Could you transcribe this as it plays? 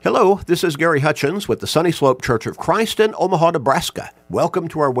Hello, this is Gary Hutchins with the Sunny Slope Church of Christ in Omaha, Nebraska. Welcome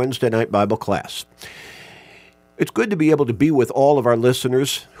to our Wednesday night Bible class. It's good to be able to be with all of our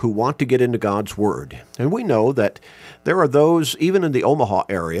listeners who want to get into God's Word. And we know that there are those, even in the Omaha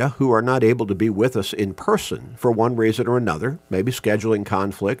area, who are not able to be with us in person for one reason or another, maybe scheduling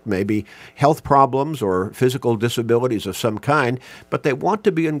conflict, maybe health problems or physical disabilities of some kind, but they want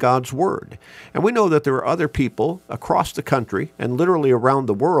to be in God's Word. And we know that there are other people across the country and literally around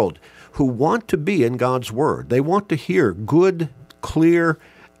the world who want to be in God's Word. They want to hear good, clear,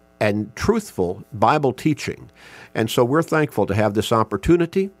 and truthful Bible teaching. And so we're thankful to have this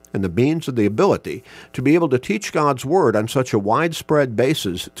opportunity and the means and the ability to be able to teach God's Word on such a widespread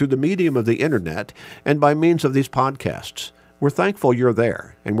basis through the medium of the Internet and by means of these podcasts. We're thankful you're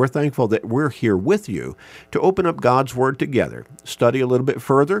there, and we're thankful that we're here with you to open up God's Word together, study a little bit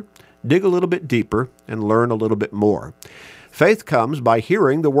further, dig a little bit deeper, and learn a little bit more. Faith comes by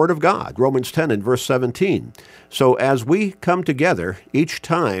hearing the Word of God, Romans 10 and verse 17. So as we come together each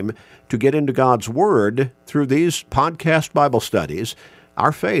time to get into God's Word through these podcast Bible studies,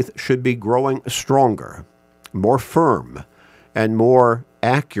 our faith should be growing stronger, more firm, and more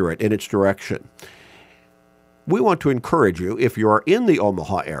accurate in its direction. We want to encourage you, if you are in the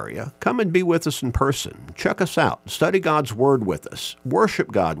Omaha area, come and be with us in person. Check us out. Study God's Word with us.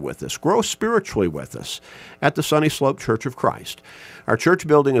 Worship God with us. Grow spiritually with us at the Sunny Slope Church of Christ. Our church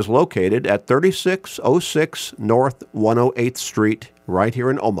building is located at 3606 North 108th Street, right here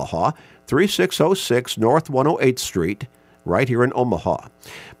in Omaha. 3606 North 108th Street, right here in Omaha.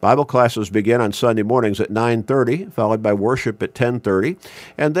 Bible classes begin on Sunday mornings at 9:30, followed by worship at 10:30.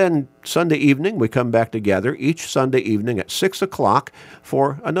 And then Sunday evening, we come back together each Sunday evening at 6 o'clock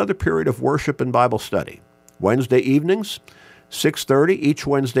for another period of worship and Bible study. Wednesday evenings, 6:30 each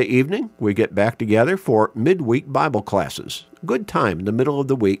Wednesday evening, we get back together for midweek Bible classes. Good time in the middle of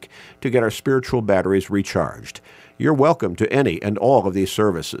the week to get our spiritual batteries recharged. You're welcome to any and all of these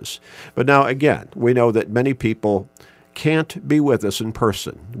services. But now, again, we know that many people can't be with us in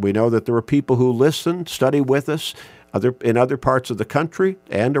person. We know that there are people who listen, study with us in other parts of the country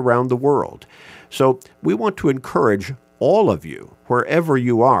and around the world. So we want to encourage all of you, wherever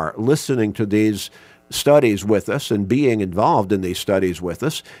you are, listening to these studies with us and being involved in these studies with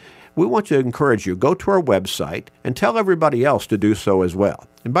us. We want to encourage you, go to our website and tell everybody else to do so as well.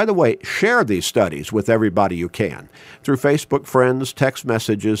 And by the way, share these studies with everybody you can through Facebook friends, text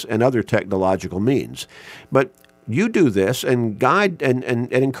messages, and other technological means. But you do this and guide and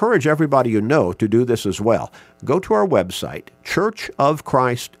encourage everybody you know to do this as well. Go to our website,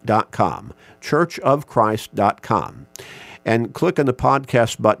 churchofchrist.com, churchofchrist.com, and click on the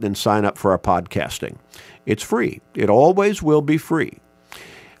podcast button and sign up for our podcasting. It's free. It always will be free.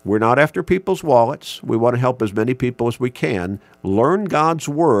 We're not after people's wallets. We want to help as many people as we can learn God's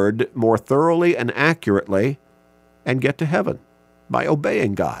Word more thoroughly and accurately and get to heaven by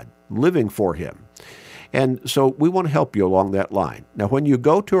obeying God, living for Him. And so we want to help you along that line. Now, when you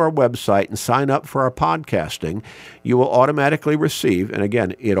go to our website and sign up for our podcasting, you will automatically receive, and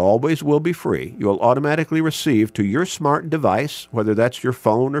again, it always will be free, you will automatically receive to your smart device, whether that's your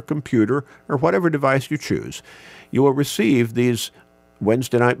phone or computer or whatever device you choose, you will receive these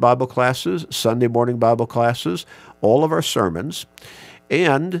Wednesday night Bible classes, Sunday morning Bible classes, all of our sermons,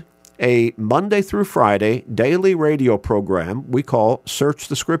 and a Monday through Friday daily radio program we call Search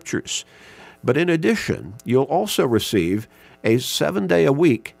the Scriptures. But in addition, you'll also receive a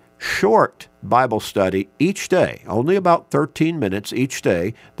 7-day-a-week short Bible study each day, only about 13 minutes each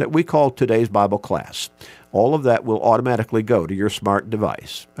day, that we call Today's Bible Class. All of that will automatically go to your smart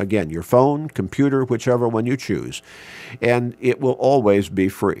device. Again, your phone, computer, whichever one you choose. And it will always be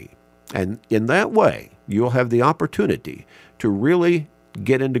free. And in that way, you'll have the opportunity to really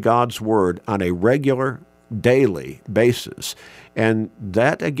get into God's Word on a regular, daily basis. And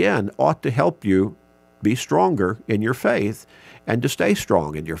that, again, ought to help you be stronger in your faith and to stay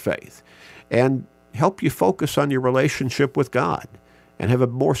strong in your faith and help you focus on your relationship with God and have a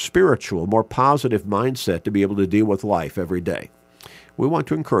more spiritual, more positive mindset to be able to deal with life every day. We want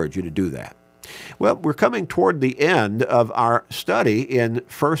to encourage you to do that. Well, we're coming toward the end of our study in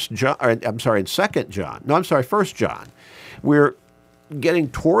 1 John. We're getting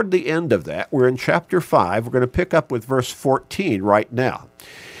toward the end of that. We're in chapter 5. We're going to pick up with verse 14 right now.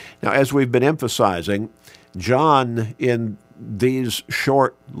 Now, as we've been emphasizing, John, in these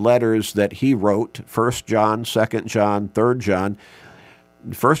short letters that he wrote, 1 John, 2 John, 3 John,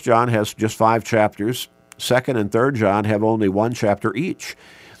 1 John has just 5 chapters. 2 and 3 John have only 1 chapter each.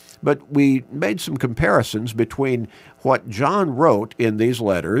 But we made some comparisons between what John wrote in these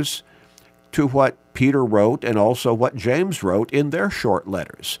letters to what Peter wrote and also what James wrote in their short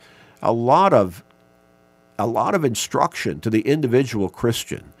letters. A lot of instruction to the individual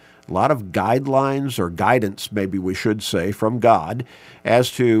Christian, a lot of guidelines or guidance, maybe we should say, from God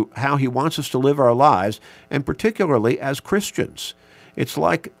as to how he wants us to live our lives, and particularly as Christians. It's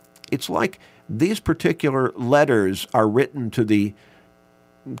like these particular letters are written to the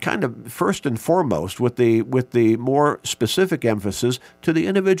kind of first and foremost with the more specific emphasis to the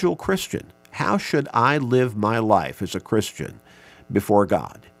individual Christian. How should I live my life as a Christian before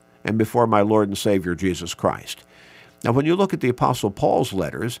God and before my Lord and Savior Jesus Christ? Now, when you look at the Apostle Paul's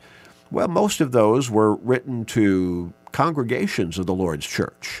letters, well, most of those were written to congregations of the Lord's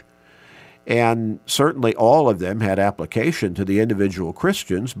church. And certainly all of them had application to the individual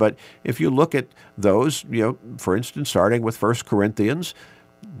Christians. But if you look at those, for instance, starting with 1 Corinthians,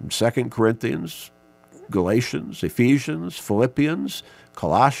 2 Corinthians, Galatians, Ephesians, Philippians,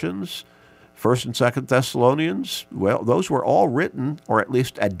 Colossians, 1 and 2 Thessalonians, well, those were all written, or at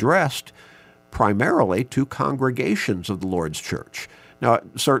least addressed, primarily to congregations of the Lord's church. Now,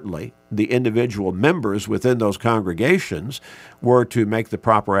 certainly, the individual members within those congregations were to make the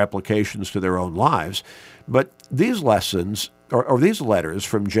proper applications to their own lives. But these lessons, or these letters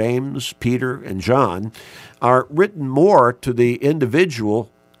from James, Peter, and John, are written more to the individual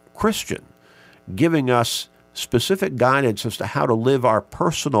Christian, giving us specific guidance as to how to live our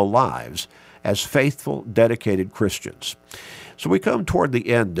personal lives as faithful, dedicated Christians. So we come toward the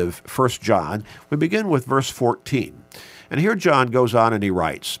end of 1 John. We begin with verse 14. And here John goes on and he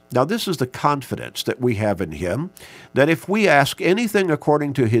writes, "Now this is the confidence that we have in him, that if we ask anything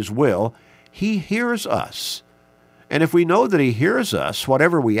according to his will, he hears us. And if we know that he hears us,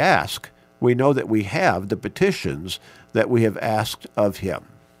 whatever we ask, we know that we have the petitions that we have asked of him."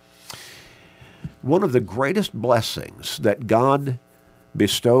 One of the greatest blessings that God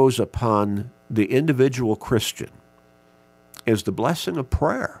bestows upon the individual Christian is the blessing of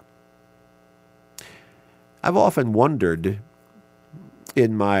prayer. I've often wondered,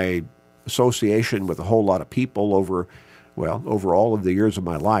 in my association with a whole lot of people over all of the years of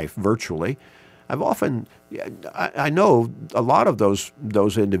my life, virtually, I know a lot of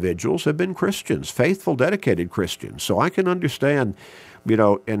those individuals have been Christians, faithful, dedicated Christians. So I can understand,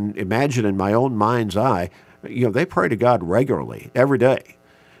 and imagine in my own mind's eye, they pray to God regularly, every day.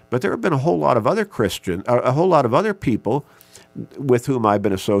 But there have been a whole lot of other people with whom I've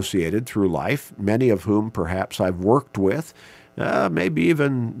been associated through life, many of whom perhaps I've worked with, maybe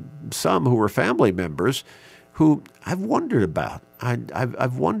even some who were family members, who I've wondered about.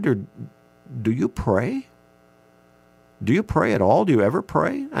 I've wondered, do you pray? Do you pray at all? Do you ever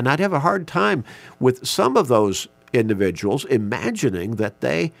pray? And I'd have a hard time with some of those individuals imagining that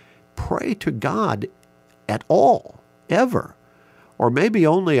they pray to God at all, ever, or maybe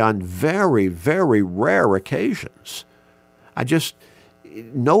only on very, very rare occasions.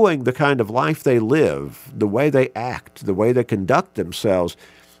 Knowing the kind of life they live, the way they act, the way they conduct themselves,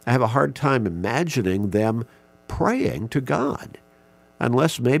 I have a hard time imagining them praying to God,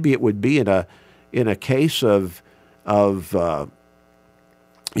 unless maybe it would be in a case of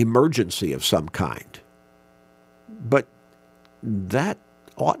emergency of some kind. But that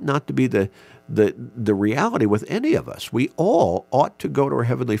ought not to be the reality with any of us. We all ought to go to our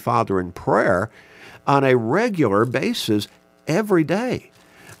Heavenly Father in prayer on a regular basis every day.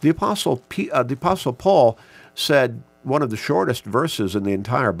 The Apostle Paul said, one of the shortest verses in the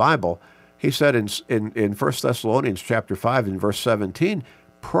entire Bible, he said in 1 Thessalonians chapter 5 and verse 17,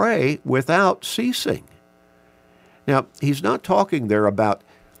 "Pray without ceasing." Now, he's not talking there about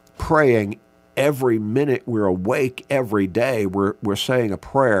praying every minute we're awake, every day we're saying a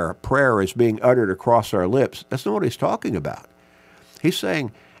prayer. Prayer is being uttered across our lips. That's not what he's talking about. He's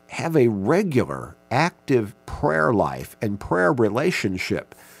saying have a regular, active prayer life and prayer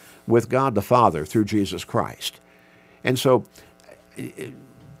relationship with God the Father through Jesus Christ. And so,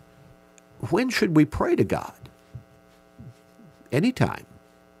 when should we pray to God? Anytime.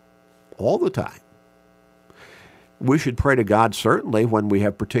 All the time. We should pray to God certainly when we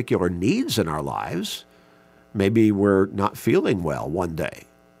have particular needs in our lives. Maybe we're not feeling well one day.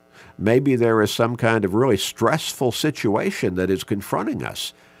 Maybe there is some kind of really stressful situation that is confronting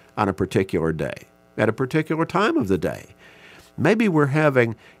us on a particular day, at a particular time of the day. Maybe we're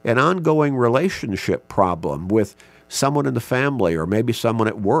having an ongoing relationship problem with someone in the family or maybe someone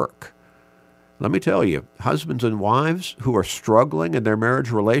at work. Let me tell you, husbands and wives who are struggling in their marriage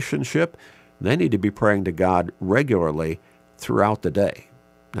relationship, they need to be praying to God regularly throughout the day.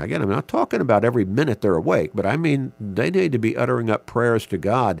 Now, again, I'm not talking about every minute they're awake, but I mean they need to be uttering up prayers to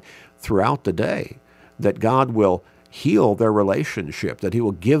God throughout the day, that God will heal their relationship, that he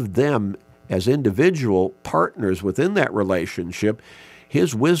will give them as individual partners within that relationship,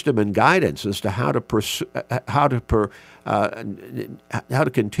 his wisdom and guidance as to how to pursue, how to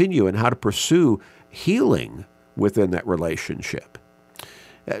continue and how to pursue healing within that relationship.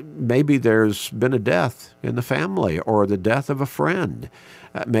 Maybe there's been a death in the family or the death of a friend.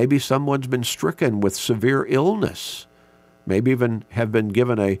 Maybe someone's been stricken with severe illness. Maybe even have been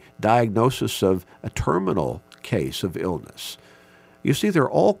given a diagnosis of a terminal case of illness. You see, there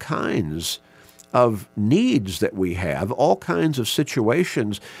are all kinds of needs that we have, all kinds of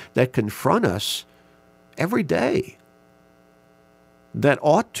situations that confront us every day that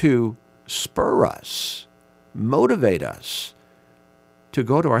ought to spur us, motivate us to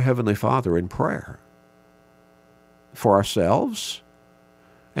go to our Heavenly Father in prayer for ourselves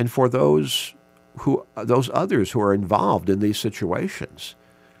and for those others who are involved in these situations.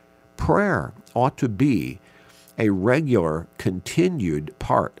 Prayer ought to be a regular, continued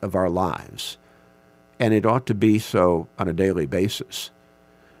part of our lives, and it ought to be so on a daily basis.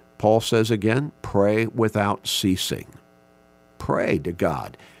 Paul says again, pray without ceasing. Pray to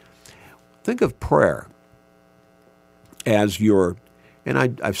God. Think of prayer as your,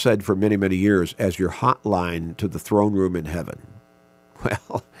 and I've said for many, many years, as your hotline to the throne room in heaven.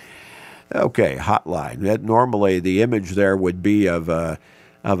 Well, okay, hotline. That normally the image there would be of a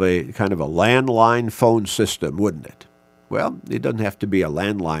kind of a landline phone system, wouldn't it? Well, it doesn't have to be a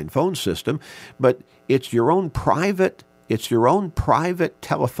landline phone system, but it's your own private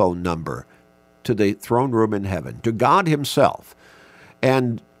telephone number to the throne room in heaven, to God himself.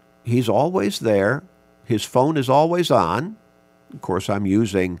 And he's always there. His phone is always on. Of course, I'm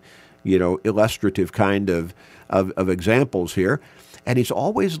using, illustrative kind of examples here. And he's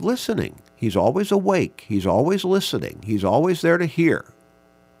always listening. He's always awake. He's always listening. He's always there to hear.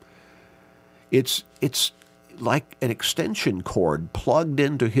 It's like an extension cord plugged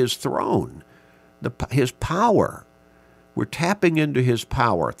into his throne, his power. We're tapping into his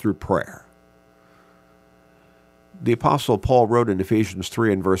power through prayer. The Apostle Paul wrote in Ephesians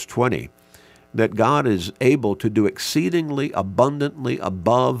 3 and verse 20 that God is able to do exceedingly abundantly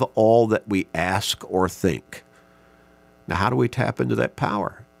above all that we ask or think. Now, how do we tap into that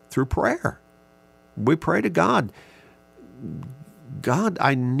power? Through prayer. We pray to God. God,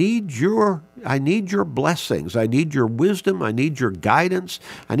 I need your blessings. I need your wisdom. I need your guidance.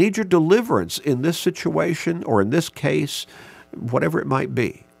 I need your deliverance in this situation or in this case, whatever it might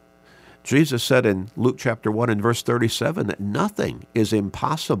be. Jesus said in Luke chapter 1 and verse 37 that nothing is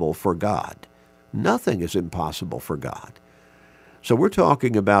impossible for God. Nothing is impossible for God. So we're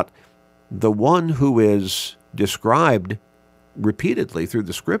talking about the one who is described repeatedly through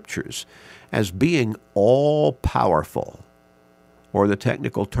the Scriptures as being all-powerful, or the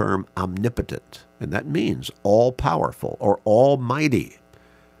technical term omnipotent, and that means all-powerful or almighty.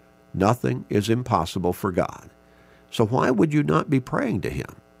 Nothing is impossible for God. So why would you not be praying to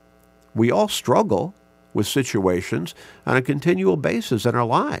him? We all struggle with situations on a continual basis in our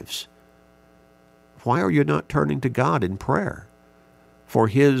lives. Why are you not turning to God in prayer for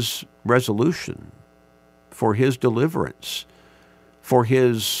his resolution, for his deliverance, for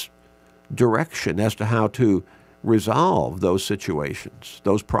his direction as to how to resolve those situations,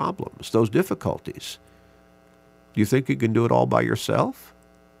 those problems, those difficulties? Do you think you can do it all by yourself?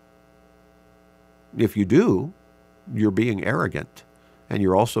 If you do, you're being arrogant and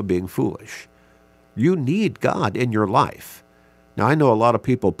you're also being foolish. You need God in your life. Now, I know a lot of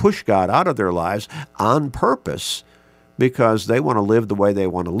people push God out of their lives on purpose because they want to live the way they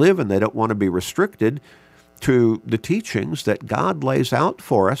want to live and they don't want to be restricted to the teachings that God lays out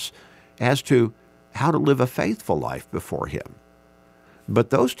for us as to how to live a faithful life before him.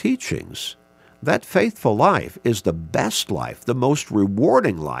 But those teachings, that faithful life is the best life, the most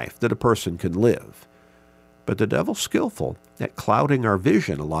rewarding life that a person can live. But the devil's skillful at clouding our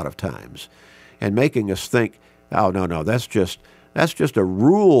vision a lot of times and making us think, oh, no, that's just a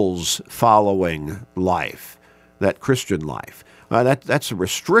rules-following life, that Christian life. That's a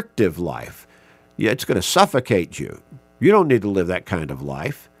restrictive life. Yeah, it's going to suffocate you. You don't need to live that kind of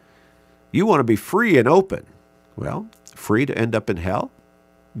life. You want to be free and open. Well, free to end up in hell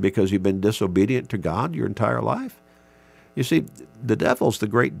because you've been disobedient to God your entire life? You see, the devil's the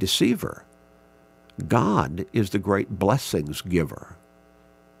great deceiver. God is the great blessings giver.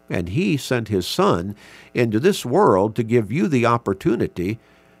 And he sent his Son into this world to give you the opportunity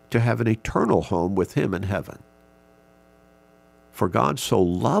to have an eternal home with him in heaven. For God so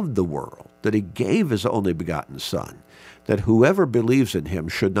loved the world that he gave his only begotten Son, that whoever believes in him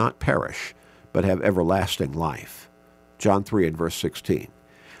should not perish, but have everlasting life. John 3 and verse 16.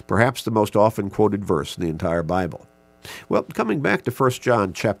 Perhaps the most often quoted verse in the entire Bible. Well, coming back to 1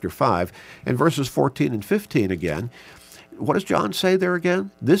 John chapter 5 and verses 14 and 15 again, what does John say there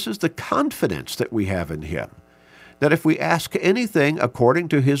again? This is the confidence that we have in him, that if we ask anything according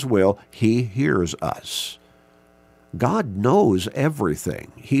to his will, he hears us. God knows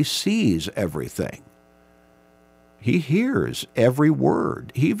everything. He sees everything. He hears every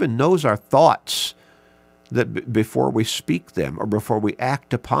word. He even knows our thoughts that before we speak them or before we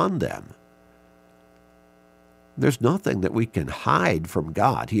act upon them. There's nothing that we can hide from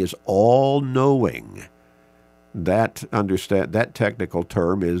God. He is all-knowing. That technical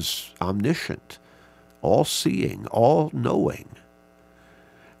term is omniscient, all-seeing, all-knowing.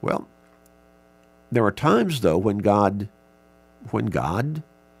 Well, there are times, though, when God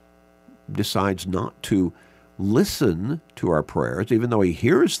decides not to listen to our prayers, even though he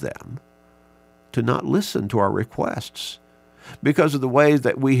hears them, to not listen to our requests because of the ways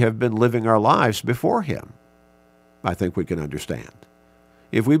that we have been living our lives before him. I think we can understand.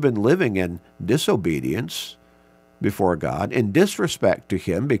 If we've been living in disobedience before God, in disrespect to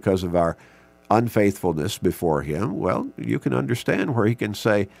him because of our unfaithfulness before him, well, you can understand where he can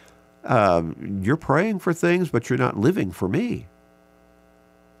say, you're praying for things, but you're not living for me.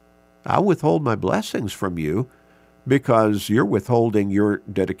 I'll withhold my blessings from you because you're withholding your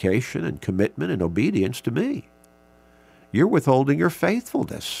dedication and commitment and obedience to me. You're withholding your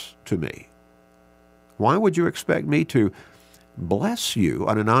faithfulness to me. Why would you expect me to bless you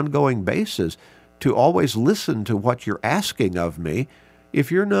on an ongoing basis, to always listen to what you're asking of me,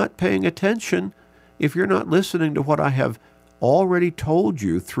 if you're not paying attention, if you're not listening to what I have already told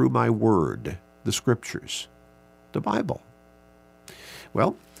you through my word, the scriptures, the Bible?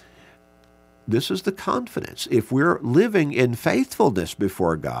 Well, this is the confidence. If we're living in faithfulness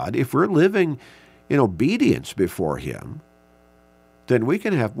before God, if we're living in obedience before him, then we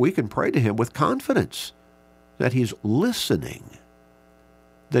can pray to him with confidence that he's listening,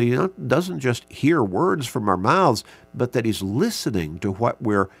 that he doesn't just hear words from our mouths, but that he's listening to what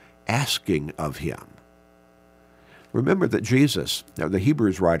we're asking of him. Remember that Jesus, the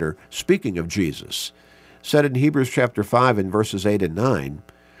Hebrews writer, speaking of Jesus, said in Hebrews chapter 5 and verses 8 and 9,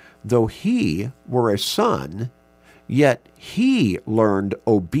 though he were a son, yet he learned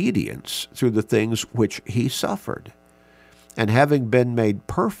obedience through the things which he suffered. And having been made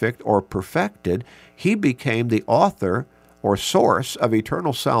perfect or perfected, he became the author or source of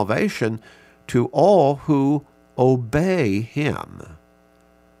eternal salvation to all who obey him.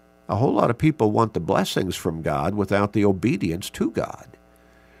 A whole lot of people want the blessings from God without the obedience to God.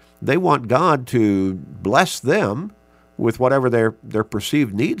 They want God to bless them with whatever their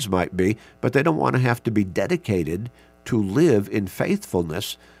perceived needs might be, but they don't want to have to be dedicated to live in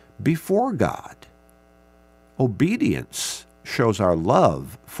faithfulness before God. Obedience shows our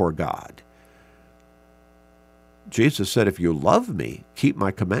love for God. Jesus said, if you love me, keep my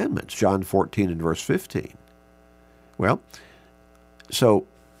commandments, John 14 and verse 15. Well, so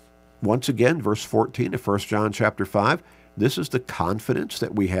once again, verse 14 of 1 John chapter 5, this is the confidence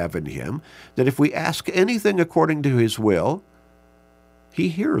that we have in him, that if we ask anything according to his will, he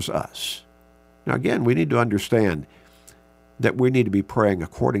hears us. Now again, we need to understand that we need to be praying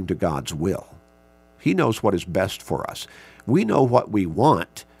according to God's will. He knows what is best for us. We know what we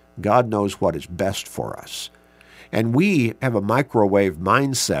want. God knows what is best for us. And we have a microwave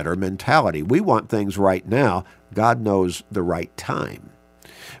mindset or mentality. We want things right now. God knows the right time.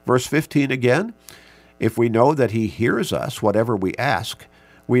 Verse 15 again, if we know that he hears us, whatever we ask,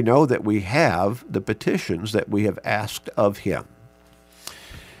 we know that we have the petitions that we have asked of him.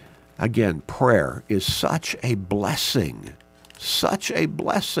 Again, prayer is such a blessing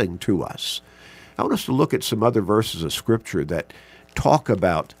to us. I want us to look at some other verses of Scripture that talk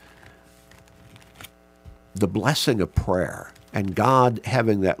about the blessing of prayer and God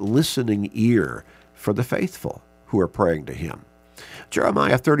having that listening ear for the faithful who are praying to him.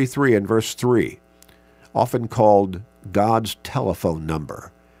 Jeremiah 33 and verse 3, often called God's telephone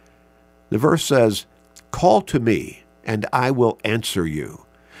number. The verse says, call to me, and I will answer you,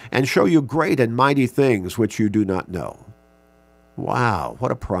 and show you great and mighty things which you do not know. Wow,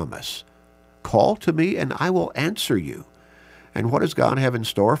 what a promise. Call to me, and I will answer you. And what does God have in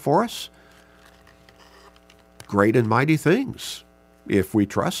store for us? Great and mighty things, if we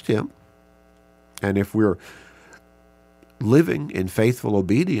trust him, and if we're living in faithful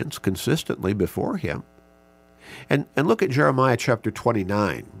obedience consistently before him. And look at Jeremiah chapter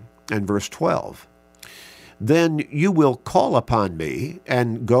 29 and verse 12. Then you will call upon me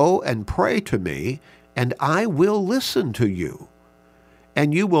and go and pray to me, and I will listen to you.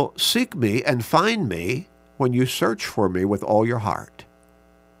 And you will seek me and find me when you search for me with all your heart.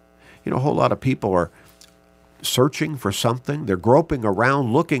 You know, a whole lot of people are searching for something. They're groping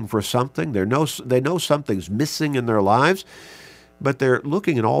around looking for something. They know something's missing in their lives, but they're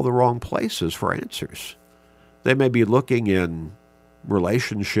looking in all the wrong places for answers. They may be looking in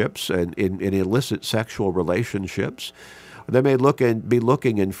relationships and in illicit sexual relationships. They may be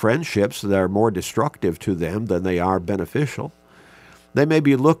looking in friendships that are more destructive to them than they are beneficial. They may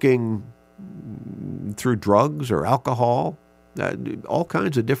be looking through drugs or alcohol, all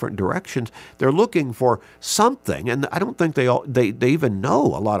kinds of different directions. They're looking for something, and I don't think they even know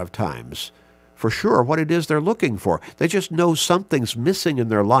a lot of times for sure what it is they're looking for. They just know something's missing in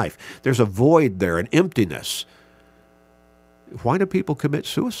their life. There's a void there, an emptiness. Why do people commit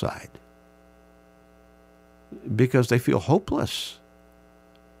suicide? Because they feel hopeless.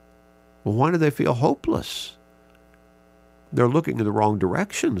 Well, why do they feel hopeless? They're looking in the wrong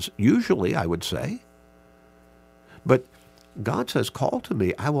directions, usually, I would say. But God says, call to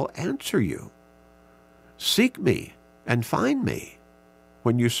me, I will answer you. Seek me and find me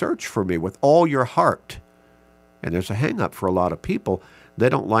when you search for me with all your heart. And there's a hang-up for a lot of people. They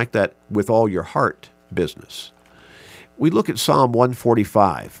don't like that with all your heart business. We look at Psalm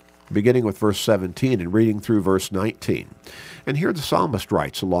 145, beginning with verse 17 and reading through verse 19. And here the psalmist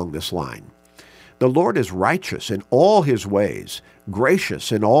writes along this line, "The Lord is righteous in all his ways,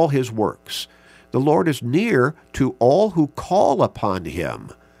 gracious in all his works. The Lord is near to all who call upon him,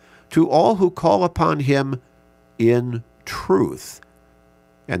 to all who call upon him in truth."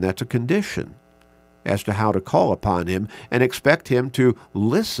 And that's a condition as to how to call upon him and expect him to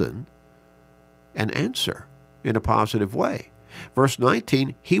listen and answer in a positive way. Verse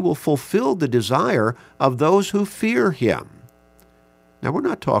 19, he will fulfill the desire of those who fear him. Now, we're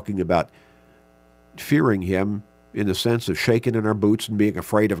not talking about fearing him in the sense of shaking in our boots and being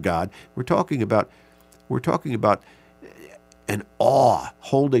afraid of God. We're talking about an awe,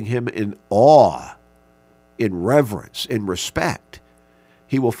 holding him in awe, in reverence, in respect.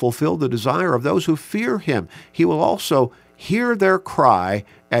 He will fulfill the desire of those who fear him. He will also hear their cry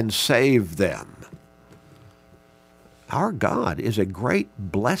and save them. Our God is a great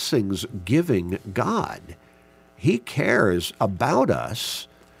blessings-giving God. He cares about us,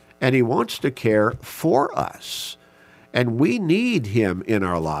 and he wants to care for us. And we need him in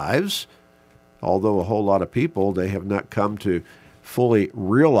our lives, although a whole lot of people, they have not come to fully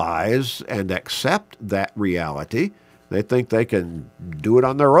realize and accept that reality. They think they can do it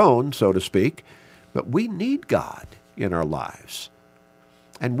on their own, so to speak. But we need God in our lives.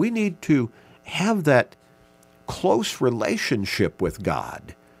 And we need to have that close relationship with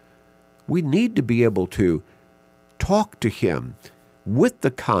God. We need to be able to talk to him with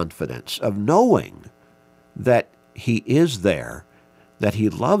the confidence of knowing that he is there, that he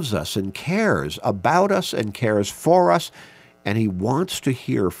loves us and cares about us and cares for us, and he wants to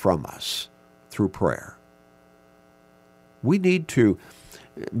hear from us through prayer. We need to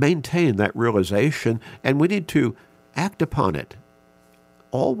maintain that realization, and we need to act upon it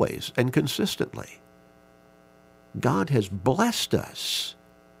always and consistently. God has blessed us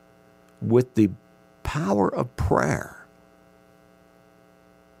with the power of prayer.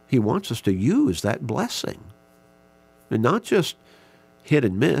 He wants us to use that blessing, and not just hit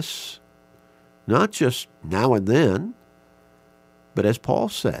and miss, not just now and then, but as Paul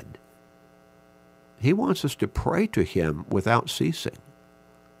said, he wants us to pray to him without ceasing.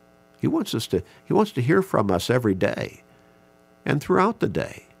 He wants to hear from us every day and throughout the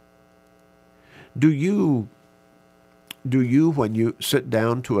day. Do you, when you sit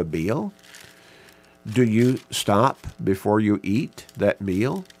down to a meal, do you stop before you eat that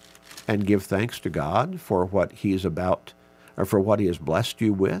meal and give thanks to God for what he's about, or for what he has blessed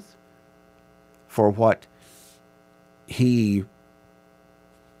you with, for what he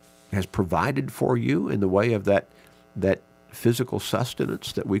has provided for you in the way of that physical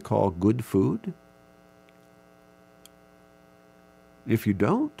sustenance that we call good food? If you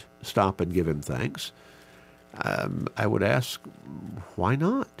don't stop and give him thanks, I would ask, why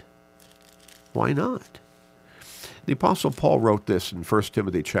not? Why not? The Apostle Paul wrote this in 1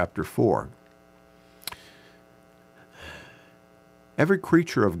 Timothy chapter 4. Every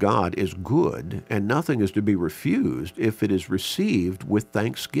creature of God is good, and nothing is to be refused if it is received with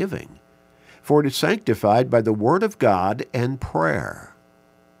thanksgiving, for it is sanctified by the word of God and prayer.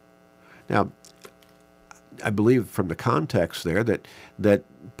 Now, I believe from the context there that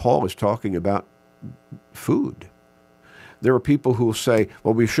Paul is talking about food. There are people who will say,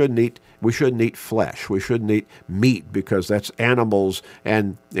 well, we shouldn't eat flesh. We shouldn't eat meat because that's animals,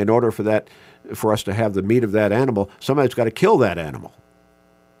 and in order for us to have the meat of that animal, somebody's got to kill that animal.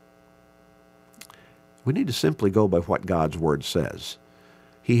 We need to simply go by what God's word says.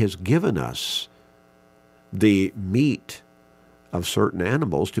 He has given us the meat of certain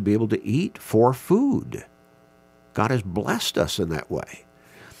animals to be able to eat for food. God has blessed us in that way.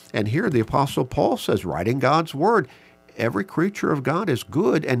 And here the Apostle Paul says, writing God's word, every creature of God is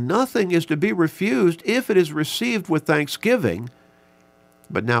good, and nothing is to be refused if it is received with thanksgiving.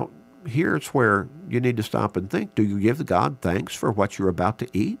 But now, here's where you need to stop and think. Do you give God thanks for what you're about to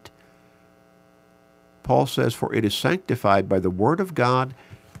eat? Paul says, for it is sanctified by the word of God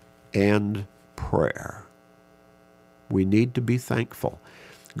and prayer. We need to be thankful.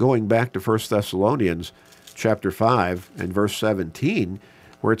 Going back to 1 Thessalonians chapter 5 and verse 17,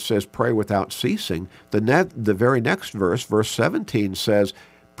 where it says, pray without ceasing, the very next verse, verse 17 says,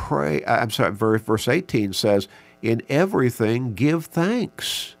 verse 18 says, in everything give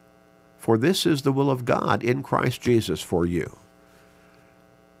thanks, for this is the will of God in Christ Jesus for you.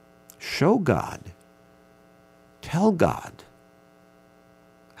 Show God, tell God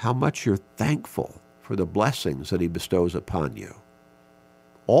how much you're thankful for the blessings that he bestows upon you.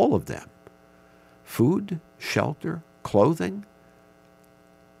 All of them. Food, shelter, clothing,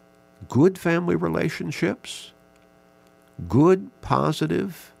 good family relationships, good,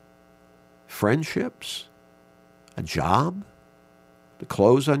 positive friendships, a job, the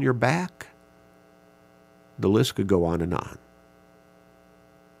clothes on your back. The list could go on and on.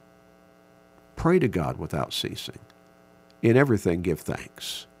 Pray to God without ceasing. In everything, give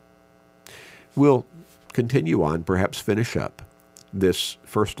thanks. We'll continue on, perhaps finish up this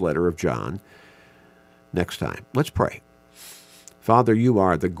first letter of John next time. Let's pray. Father, you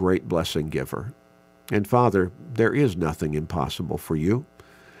are the great blessing giver. And Father, there is nothing impossible for you.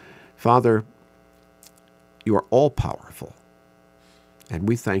 Father, you are all-powerful. And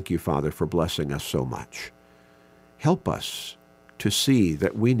we thank you, Father, for blessing us so much. Help us to see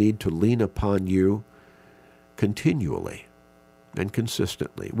that we need to lean upon you continually and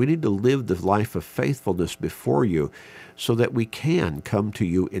consistently. We need to live the life of faithfulness before you so that we can come to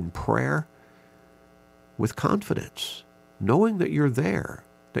you in prayer with confidence, knowing that you're there,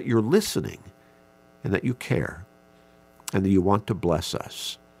 that you're listening, and that you care, and that you want to bless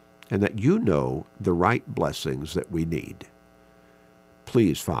us, and that you know the right blessings that we need.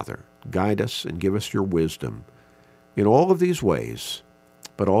 Please, Father, guide us and give us your wisdom in all of these ways,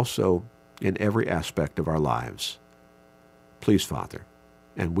 but also in every aspect of our lives. Please, Father,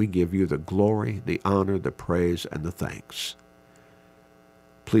 and we give you the glory, the honor, the praise, and the thanks.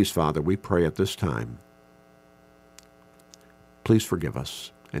 Please, Father, we pray at this time. Please forgive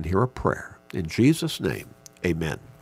us and hear a prayer. In Jesus' name, amen.